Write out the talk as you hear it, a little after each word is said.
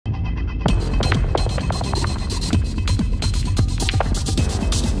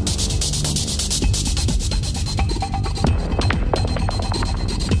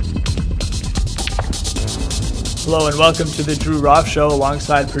Hello and welcome to the Drew Roff Show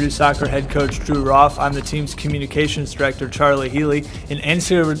alongside Purdue soccer head coach Drew Roff. I'm the team's communications director, Charlie Healy, an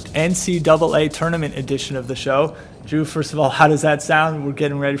NCAA tournament edition of the show. Drew, first of all, how does that sound? We're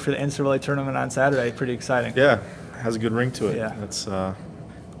getting ready for the NCAA tournament on Saturday. Pretty exciting. Yeah, has a good ring to it. Yeah. That's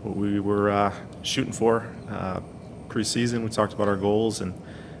what we were shooting for pre-season. We talked about our goals and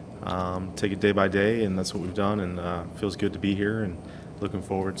take it day by day, and that's what we've done, and feels good to be here and looking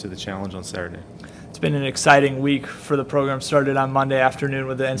forward to the challenge on Saturday. It's been an exciting week for the program. Started on Monday afternoon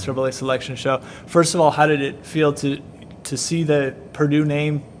with the NCAA selection show. First of all, how did it feel to see the Purdue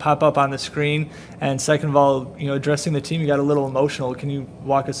name pop up on the screen? And second of all, addressing the team, you got a little emotional. Can you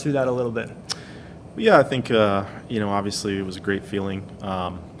walk us through that a little bit? Yeah, I think obviously it was a great feeling.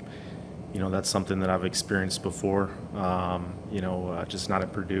 That's something that I've experienced before. Just not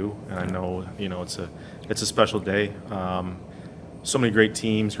at Purdue, and I know it's a special day. So many great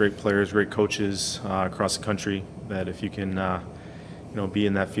teams, great players, great coaches across the country that if you can, be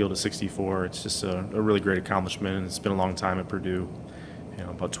in that field of 64, it's just a really great accomplishment. And it's been a long time at Purdue,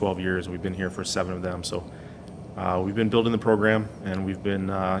 about 12 years. We've been here for 7 of them. So we've been building the program, and we've been,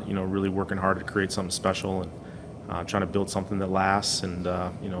 really working hard to create something special and trying to build something that lasts. And,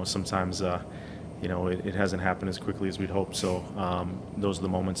 sometimes, it hasn't happened as quickly as we'd hoped. So those are the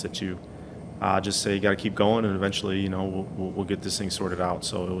moments that you just say you got to keep going, and eventually, we'll get this thing sorted out.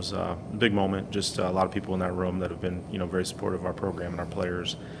 So it was a big moment. Just a lot of people in that room that have been, very supportive of our program and our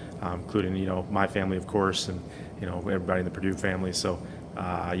players, including, my family, of course, and everybody in the Purdue family. So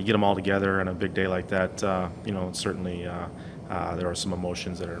you get them all together on a big day like that. Certainly there are some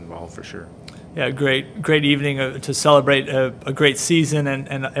emotions that are involved for sure. Yeah, great evening to celebrate a great season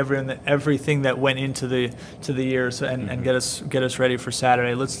and everything that went into the years and get us ready for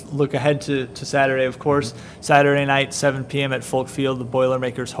Saturday. Let's look ahead to Saturday, of course. Saturday night, 7 p.m. at Folk Field, the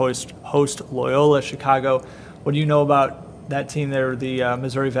Boilermakers host Loyola Chicago. What do you know about that team? They're the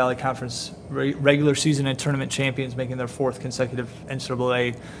Missouri Valley Conference regular season and tournament champions, making their 4th consecutive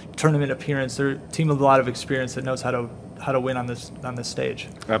NCAA tournament appearance. They're a team with a lot of experience that knows how to win on this stage.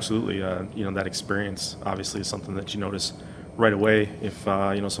 Absolutely. That experience obviously is something that you notice right away. If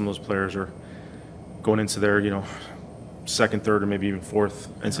some of those players are going into their 2nd, 3rd, or maybe even 4th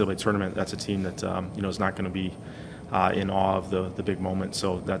NCAA tournament, that's a team that is not going to be in awe of the big moment.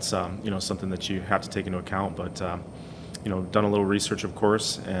 So that's something that you have to take into account. But done a little research, of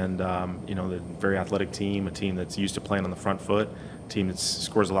course, and the very athletic team, a team that's used to playing on the front foot, a team that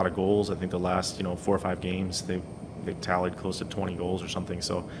scores a lot of goals. I think the last 4 or 5 games they've tallied close to 20 goals or something.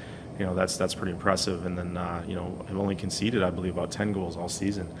 So, that's pretty impressive. And then, have only conceded, I believe, about 10 goals all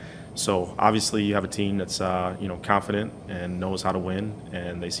season. So obviously you have a team that's, confident and knows how to win,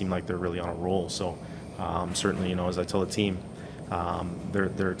 and they seem like they're really on a roll. So certainly, as I tell the team,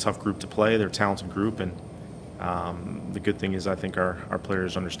 they're a tough group to play. They're a talented group, and the good thing is I think our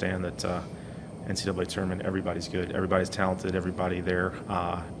players understand that NCAA tournament, everybody's good, everybody's talented, everybody there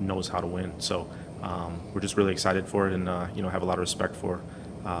knows how to win. So we're just really excited for it, and have a lot of respect for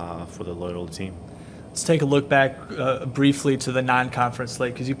the Loyola team. Let's take a look back briefly to the non-conference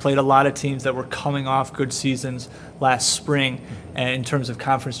slate, because you played a lot of teams that were coming off good seasons last spring, and in terms of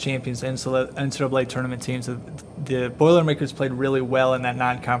conference champions, NCAA tournament teams. The Boilermakers played really well in that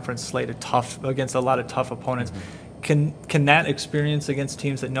non-conference slate, against a lot of tough opponents. Mm-hmm. Can that experience against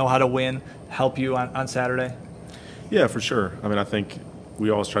teams that know how to win help you on Saturday? Yeah, for sure. I mean, I think we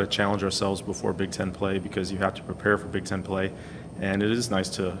always try to challenge ourselves before Big Ten play, because you have to prepare for Big Ten play. And it is nice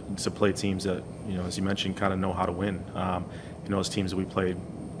to play teams that, as you mentioned, kind of know how to win. Those teams that we played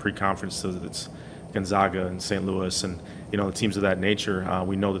pre-conference, so it's Gonzaga and St. Louis, and the teams of that nature,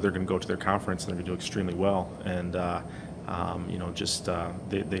 we know that they're going to go to their conference and they're going to do extremely well. And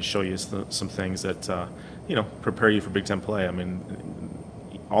they show you some things that prepare you for Big Ten play. I mean,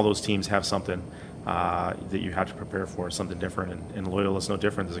 all those teams have something that you have to prepare for, something different, and Loyola's no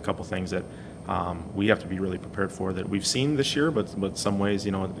different. There's a couple things that we have to be really prepared for that we've seen this year, but some ways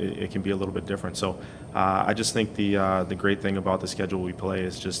it can be a little bit different. So I just think the great thing about the schedule we play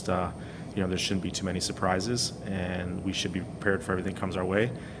is just there shouldn't be too many surprises, and we should be prepared for everything that comes our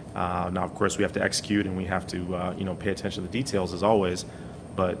way. Now, of course, we have to execute, and we have to pay attention to the details as always.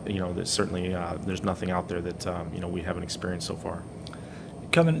 But there's nothing out there that we haven't experienced so far.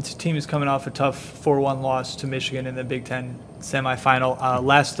 Team is coming off a tough 4-1 loss to Michigan in the Big Ten semifinal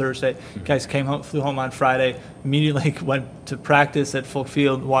last Thursday. You guys flew home on Friday, immediately went to practice at Folk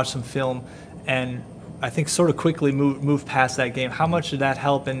Field, watched some film, and I think sort of quickly moved past that game. How much did that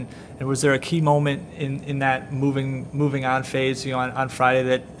help, and was there a key moment in that moving on phase on Friday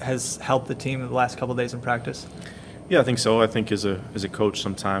that has helped the team in the last couple of days in practice? Yeah, I think so. I think as a coach,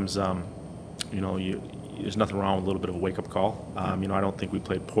 sometimes there's nothing wrong with a little bit of a wake-up call. You know, I don't think we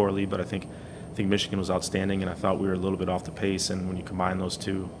played poorly, but I think Michigan was outstanding, and I thought we were a little bit off the pace. And when you combine those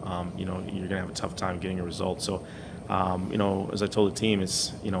two, you know, you're going to have a tough time getting a result. So, you know, as I told the team,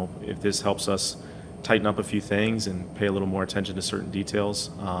 it's, you know, if this helps us tighten up a few things and pay a little more attention to certain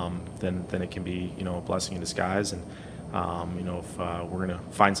details, then it can be, you know, a blessing in disguise. And you know, if we're going to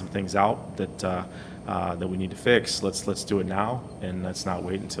find some things out that we need to fix, let's do it now, and let's not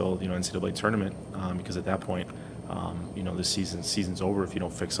wait until, you know, NCAA tournament, because at that point, you know, the season's over if you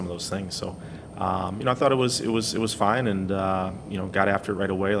don't fix some of those things. So, you know, I thought it was fine, and you know, got after it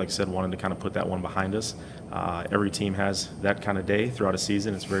right away. Like I said, wanted to kind of put that one behind us. Every team has that kind of day throughout a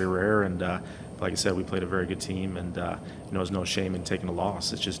season. It's very rare, and like I said, we played a very good team, and you know, there's no shame in taking a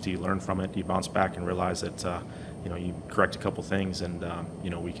loss. It's just, do you learn from it? Do you bounce back and realize that you know, you correct a couple things, and you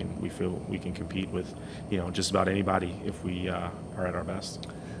know, we feel we can compete with, you know, just about anybody if we are at our best.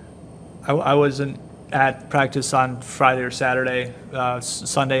 I wasn't at practice on Friday or Saturday.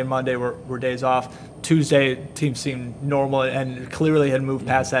 Sunday and Monday were days off. Tuesday, team seemed normal and clearly had moved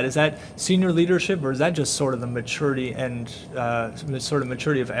past that. Is that senior leadership, or is that just sort of the maturity and sort of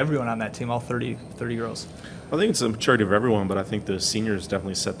maturity of everyone on that team, all 30 girls? I think it's the maturity of everyone, but I think the seniors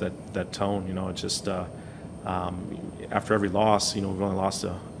definitely set that tone. You know, it's just after every loss, you know, we've only lost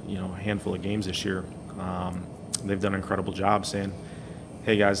a handful of games this year. They've done an incredible job saying,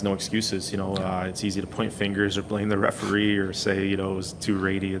 hey guys, no excuses. You know, it's easy to point fingers or blame the referee or say, you know, it was too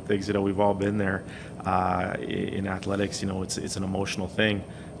rady and things. You know, we've all been there in athletics. You know, it's an emotional thing,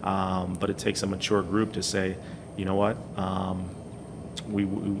 but it takes a mature group to say, you know what,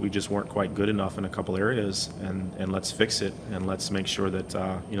 we just weren't quite good enough in a couple areas, and let's fix it, and let's make sure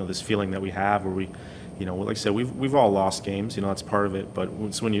that you know, this feeling that we have where we, you know, like I said, we've all lost games. You know, that's part of it. But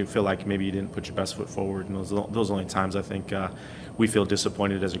it's when you feel like maybe you didn't put your best foot forward, and those are only times I think we feel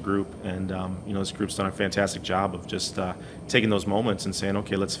disappointed as a group. And you know, this group's done a fantastic job of just taking those moments and saying,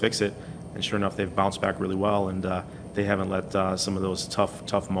 okay, let's fix it. And sure enough, they've bounced back really well, and they haven't let some of those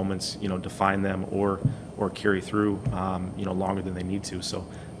tough moments, you know, define them or carry through, you know, longer than they need to. So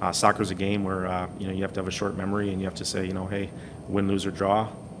soccer's a game where you know, you have to have a short memory, and you have to say, you know, hey, win, lose, or draw,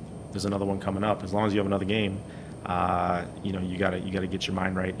 there's another one coming up. As long as you have another game, you know, you gotta get your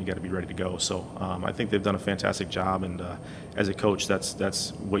mind right. You gotta be ready to go. So I think they've done a fantastic job, and as a coach,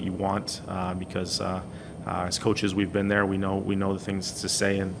 that's what you want, because as coaches, we've been there. We know the things to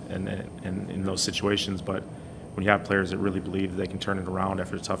say in those situations. But when you have players that really believe that they can turn it around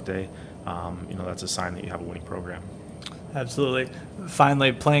after a tough day, you know, that's a sign that you have a winning program. Absolutely.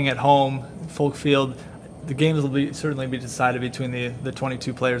 Finally, playing at home, Folk Field. The games will certainly be decided between the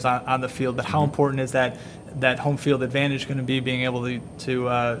 22 players on the field, but how important is that home field advantage going to be, being able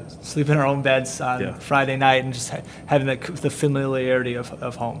to sleep in our own beds on Friday night and just having the familiarity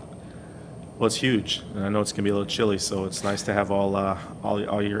of home? Well, it's huge, and I know it's going to be a little chilly, so it's nice to have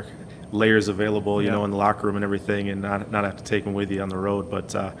all your layers available, you know, in the locker room and everything, and not have to take them with you on the road.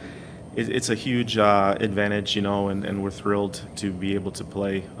 But it's a huge advantage, you know, and we're thrilled to be able to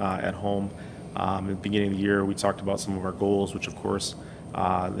play at home. At the beginning of the year, we talked about some of our goals, which of course the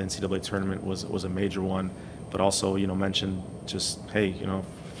NCAA tournament was a major one, but also, you know, mentioned just, hey, you know,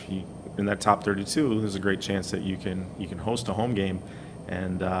 if you in that top 32, there's a great chance that you can host a home game,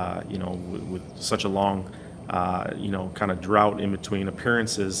 and you know, with such a long you know, kind of drought in between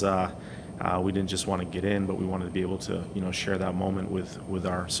appearances, we didn't just want to get in, but we wanted to be able to, you know, share that moment with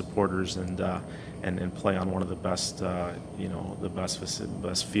our supporters and play on one of the best, you know, the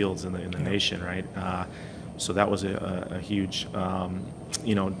best fields in the nation, right? So that was a huge,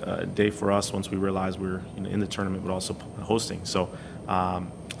 you know, day for us once we realized we were, you know, in the tournament, but also hosting. So I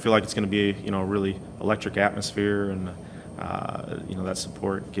feel like it's going to be, you know, a really electric atmosphere, and you know, that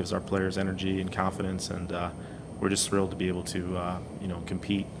support gives our players energy and confidence, and we're just thrilled to be able to, you know,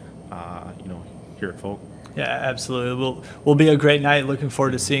 compete, you know, here at Folk. Yeah, absolutely. Will be a great night. Looking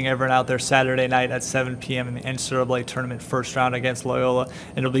forward to seeing everyone out there Saturday night at 7 p.m. in the NCAA tournament first round against Loyola.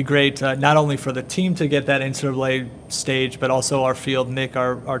 And it'll be great not only for the team to get that NCAA stage, but also our field. Nick,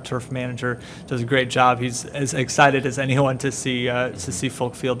 our turf manager, does a great job. He's as excited as anyone to see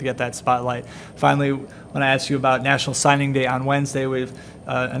Folk Field to get that spotlight. Finally, when I asked you about National Signing Day on Wednesday, we've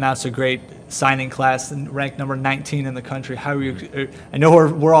announced a great signing class and ranked number 19 in the country. How are you? I know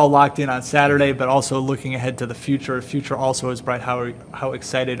we're all locked in on Saturday, but also looking ahead to the future. The future also is bright. How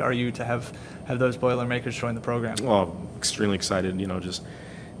excited are you to have those Boilermakers join the program? Well, extremely excited. You know, just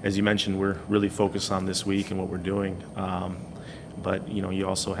as you mentioned, we're really focused on this week and what we're doing. But you know, you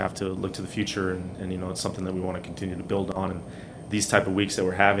also have to look to the future, and you know, it's something that we want to continue to build on. And these type of weeks that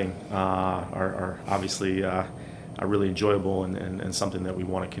we're having are obviously are really enjoyable, and something that we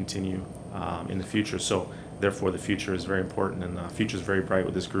want to continue in the future. So therefore, the future is very important, and the future is very bright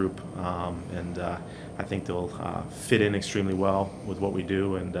with this group. And I think they'll fit in extremely well with what we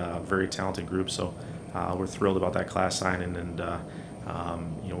do, and very talented group. So we're thrilled about that class signing, and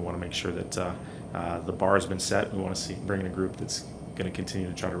want to make sure that the bar has been set. We want to bring in a group that's going to continue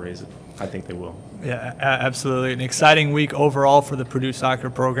to try to raise it. I think they will. Yeah, absolutely. An exciting week overall for the Purdue soccer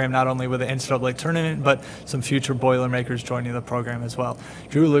program, not only with the NCAA tournament, but some future Boilermakers joining the program as well.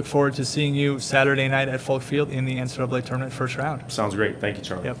 Drew, look forward to seeing you Saturday night at Folk Field in the NCAA tournament first round. Sounds great. Thank you,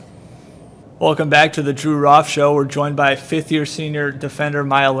 Charlie. Yep. Welcome back to the Drew Roff Show. We're joined by fifth-year senior defender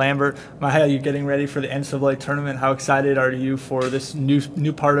Maya Lambert. Maya, you're getting ready for the NCAA tournament. How excited are you for this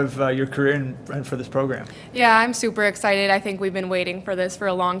new part of your career and for this program? Yeah, I'm super excited. I think we've been waiting for this for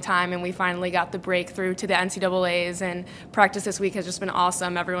a long time, and we finally got the breakthrough to the NCAAs, and practice this week has just been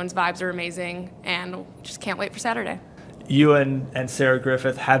awesome. Everyone's vibes are amazing, and just can't wait for Saturday. You and Sarah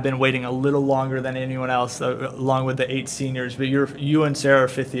Griffith have been waiting a little longer than anyone else, along with the 8 seniors, but you and Sarah are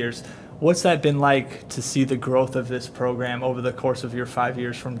fifth years. What's that been like to see the growth of this program over the course of your 5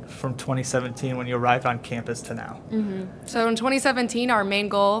 years from 2017 when you arrived on campus to now? Mm-hmm. So in 2017, our main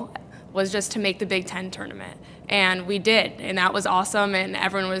goal was just to make the Big Ten tournament, and we did, and that was awesome, and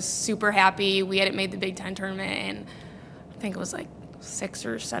everyone was super happy. We hadn't made the Big Ten tournament, and I think it was like 6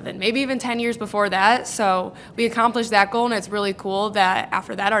 or 7, maybe even 10 years before that. So we accomplished that goal, and it's really cool that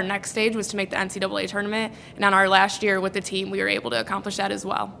after that, our next stage was to make the NCAA tournament. And on our last year with the team, we were able to accomplish that as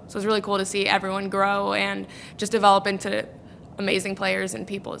well. So it's really cool to see everyone grow and just develop into amazing players and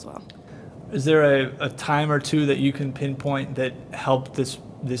people as well. Is there a time or two that you can pinpoint that helped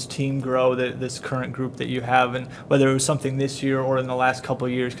this team grow, this current group that you have, and whether it was something this year or in the last couple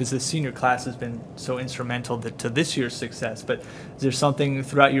of years, because the senior class has been so instrumental to this year's success, but is there something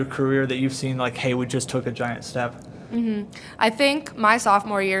throughout your career that you've seen like, hey, we just took a giant step? Mm-hmm. I think my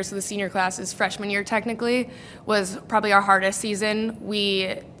sophomore year, so the senior class is freshman year technically, was probably our hardest season.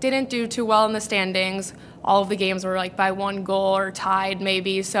 We didn't do too well in the standings. All of the games were like by 1 goal or tied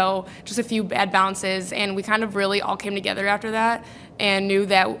maybe, so just a few bad bounces, and we kind of really all came together after that and knew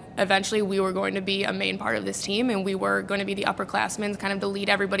that eventually we were going to be a main part of this team, and we were going to be the upperclassmen, kind of to lead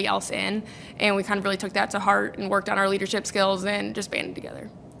everybody else in, and we kind of really took that to heart and worked on our leadership skills and just banded together.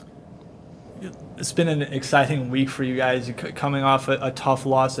 It's been an exciting week for you guys. You're coming off a tough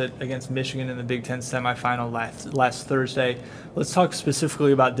loss against Michigan in the Big Ten semifinal last Thursday. Let's talk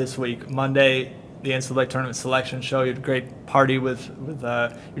specifically about this week. Monday, the NCAA tournament selection show. You had a great party with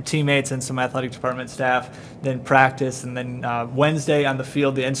your teammates and some athletic department staff, then practice, and then Wednesday on the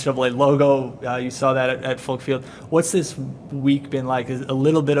field, the NCAA logo. You saw that at Folk Field. What's this week been like? Is a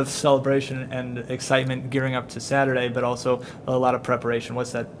little bit of celebration and excitement gearing up to Saturday, but also a lot of preparation.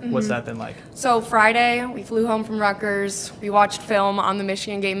 What's that been like? So Friday, we flew home from Rutgers. We watched film on the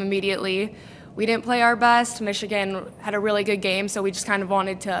Michigan game immediately. We didn't play our best. Michigan had a really good game, so we just kind of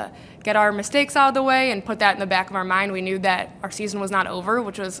wanted to get our mistakes out of the way and put that in the back of our mind. We knew that our season was not over,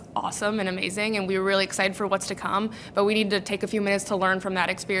 which was awesome and amazing, and we were really excited for what's to come, but we needed to take a few minutes to learn from that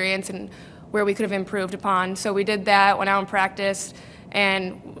experience and where we could have improved upon. So we did that, went out and practiced,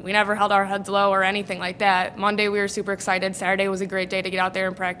 and we never held our heads low or anything like that. Monday we were super excited. Saturday was a great day to get out there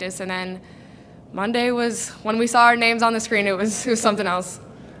and practice, and then Monday was when we saw our names on the screen, it was something else.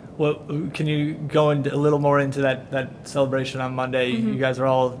 Well, can you go a little more into that celebration on Monday? Mm-hmm. You guys are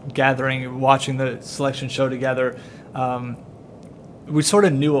all gathering, watching the selection show together. We sort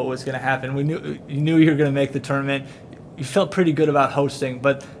of knew what was going to happen. You knew you were going to make the tournament. You felt pretty good about hosting,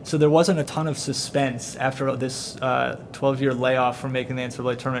 but so there wasn't a ton of suspense after this 12-year layoff from making the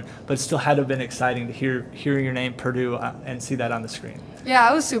NCAA tournament, but it still had to have been exciting to hear your name, Purdue, and see that on the screen. Yeah,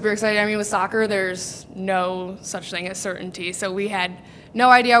 I was super excited. I mean, with soccer, there's no such thing as certainty, so we had no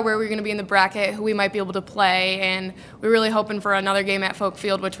idea where we were going to be in the bracket, who we might be able to play, and we were really hoping for another game at Folk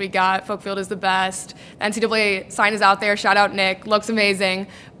Field, which we got. Folk Field is the best. The NCAA sign is out there. Shout out Nick. Looks amazing.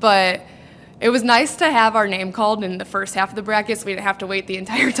 But it was nice to have our name called in the first half of the bracket, so we didn't have to wait the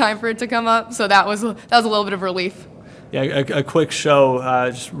entire time for it to come up. So that was a little bit of relief. Yeah, a quick show,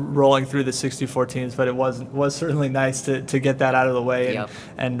 just rolling through the 64 teams, but it was certainly nice to get that out of the way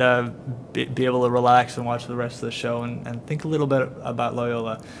and be able to relax and watch the rest of the show and think a little bit about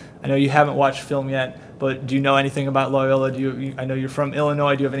Loyola. I know you haven't watched film yet, but do you know anything about Loyola? I know you're from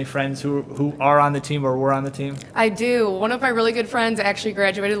Illinois. Do you have any friends who are on the team or were on the team? I do. One of my really good friends actually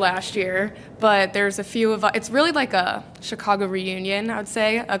graduated last year, but there's a few of us. It's really like a Chicago reunion, I would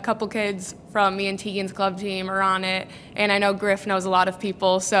say. A couple kids from me and Tegan's club team are on it, and I know Griff knows a lot of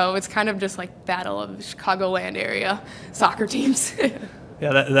people, so it's kind of just like battle of the Chicagoland area soccer teams.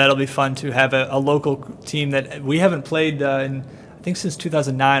 Yeah, that'll be fun to have a local team that we haven't played in. I I think since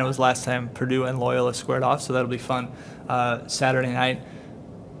 2009 was the last time Purdue and Loyola squared off, so that'll be fun Saturday night.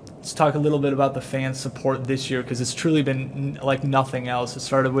 Let's talk a little bit about the fan support this year, because it's truly been like nothing else. It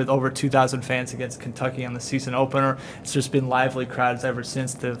started with over 2,000 fans against Kentucky on the season opener. It's just been lively crowds ever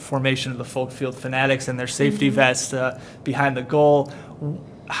since the formation of the Folk Field Fanatics and their safety vests behind the goal.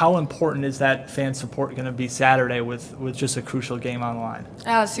 How important is that fan support going to be Saturday with just a crucial game on the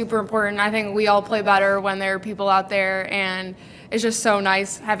line? Super important. I think we all play better when there are people out there, and it's just so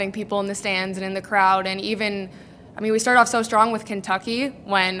nice having people in the stands and in the crowd. And even, I mean, we started off so strong with Kentucky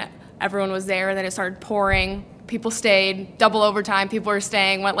when everyone was there, and then it started pouring. People stayed, double overtime, people were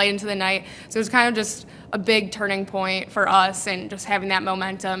staying, went late into the night. So it was kind of just a big turning point for us, and just having that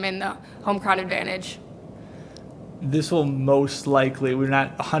momentum and the home crowd advantage. This will most likely, we're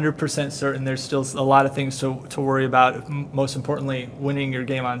not 100% certain, there's still a lot of things to worry about, most importantly winning your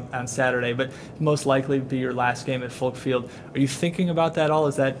game on Saturday, but most likely be your last game at Folk Field. Are you thinking about that at all?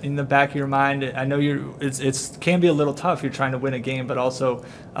 Is that in the back of your mind? I know it can be a little tough, you're trying to win a game, but also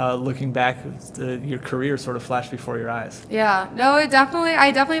looking back, your career sort of flashed before your eyes. Yeah, no, I definitely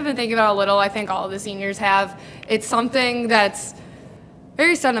have been thinking about it a little. I think all of the seniors have. It's something that's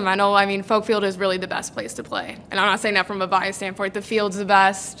very sentimental. I mean, Folk Field is really the best place to play. And I'm not saying that from a bias standpoint. The field's the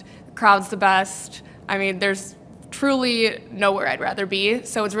best, the crowd's the best. I mean, there's truly nowhere I'd rather be.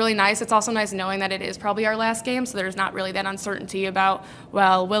 So it's really nice. It's also nice knowing that it is probably our last game, so there's not really that uncertainty about,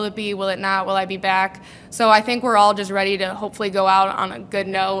 well, will it be, will it not, will I be back? So I think we're all just ready to hopefully go out on a good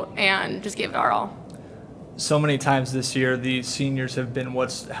note and just give it our all. So many times this year, the seniors have been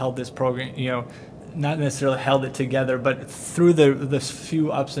what's held this program, not necessarily held it together, but through the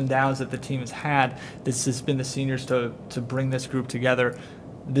few ups and downs that the team has had, this has been the seniors to bring this group together.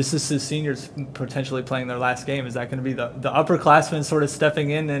 This is the seniors potentially playing their last game. Is that going to be the upperclassmen sort of stepping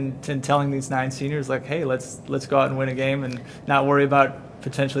in and telling these 9 seniors, like, hey, let's go out and win a game and not worry about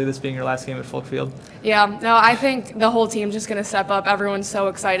potentially this being your last game at Folk Field? Yeah, no, I think the whole team's just going to step up. Everyone's so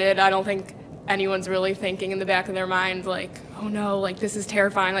excited. I don't think anyone's really thinking in the back of their mind, like, oh no, like this is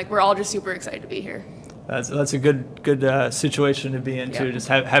terrifying. Like, we're all just super excited to be here. That's a good situation to be in, too, just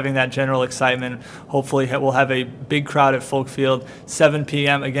having that general excitement. Hopefully we'll have a big crowd at Folk Field, 7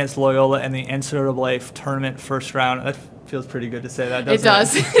 p.m. against Loyola and the NCAA tournament first round. That feels pretty good to say that, doesn't it?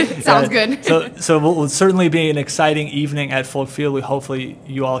 It does. Sounds good. So it will certainly be an exciting evening at Folk Field. Hopefully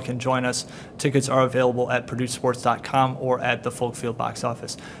you all can join us. Tickets are available at PurdueSports.com or at the Folk Field box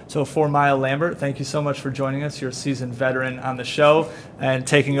office. So for Maya Lambert, thank you so much for joining us. You're a seasoned veteran on the show and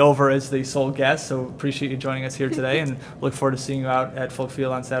taking over as the sole guest. So appreciate you joining us here today, and look forward to seeing you out at Folk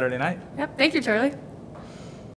Field on Saturday night. Yep. Thank you, Charlie.